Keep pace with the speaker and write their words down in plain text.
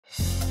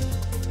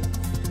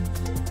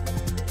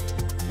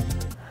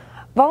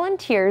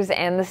Volunteers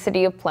and the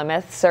city of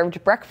Plymouth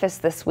served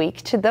breakfast this week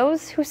to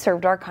those who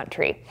served our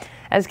country.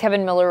 As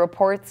Kevin Miller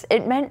reports,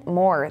 it meant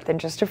more than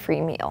just a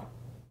free meal.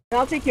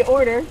 I'll take your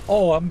order.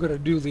 Oh, I'm going to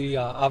do the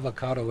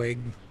avocado egg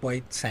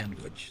white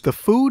sandwich. The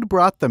food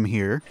brought them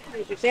here,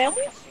 Your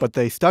sandwich? but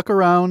they stuck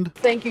around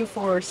Thank you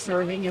for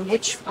serving. And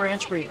which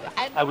branch were you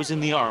at? I was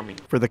in the Army.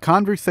 for the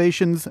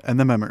conversations and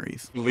the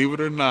memories. Believe it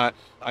or not,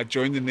 I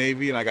joined the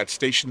Navy and I got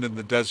stationed in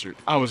the desert.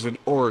 I was in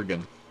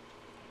Oregon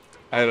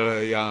at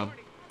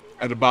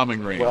a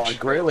bombing range. Well, I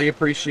greatly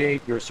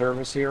appreciate your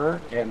service here,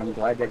 and I'm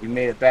glad that you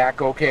made it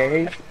back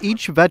okay.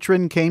 Each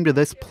veteran came to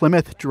this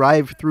Plymouth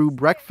drive-through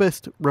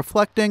breakfast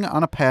reflecting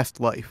on a past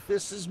life.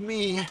 This is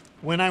me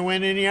when I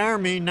went in the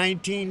Army,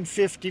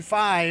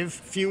 1955, a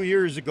few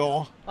years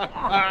ago.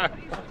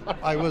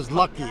 I was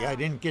lucky I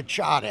didn't get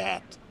shot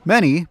at.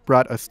 Many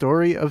brought a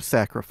story of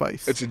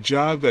sacrifice. It's a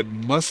job that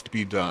must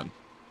be done.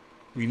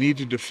 We need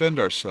to defend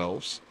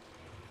ourselves,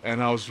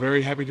 and I was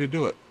very happy to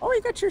do it. Oh,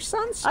 you got your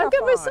son's stuff I've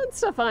got my on. son's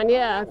stuff on,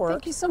 yeah.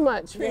 Thank you so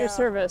much for your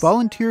service.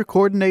 Volunteer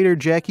coordinator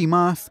Jackie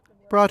Maas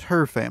brought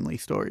her family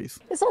stories.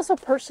 It's also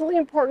personally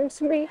important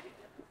to me.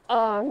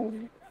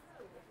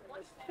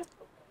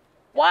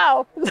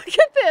 Wow, look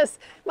at this.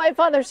 My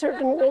father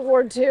served in World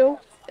War II,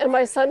 and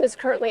my son is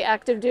currently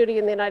active duty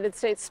in the United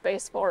States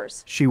Space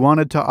Force. She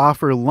wanted to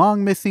offer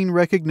long-missing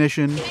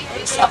recognition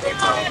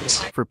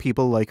for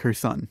people like her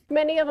son.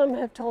 Many of them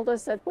have told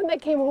us that when they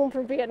came home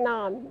from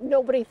Vietnam,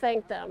 nobody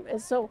thanked them.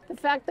 And so the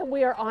fact that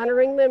we are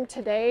honoring them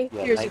today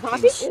Here's your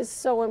coffee. is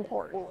so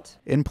important.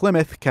 In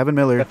Plymouth, Kevin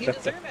Miller, You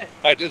deserve it.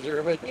 I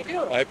deserve it. You do.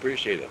 I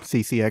appreciate it.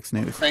 CCX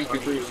News. Thank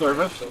you for your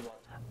service.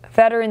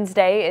 Veterans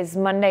Day is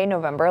Monday,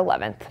 November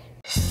 11th.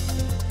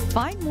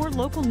 Find more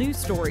local news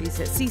stories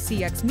at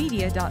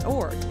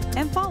ccxmedia.org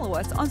and follow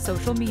us on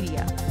social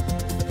media.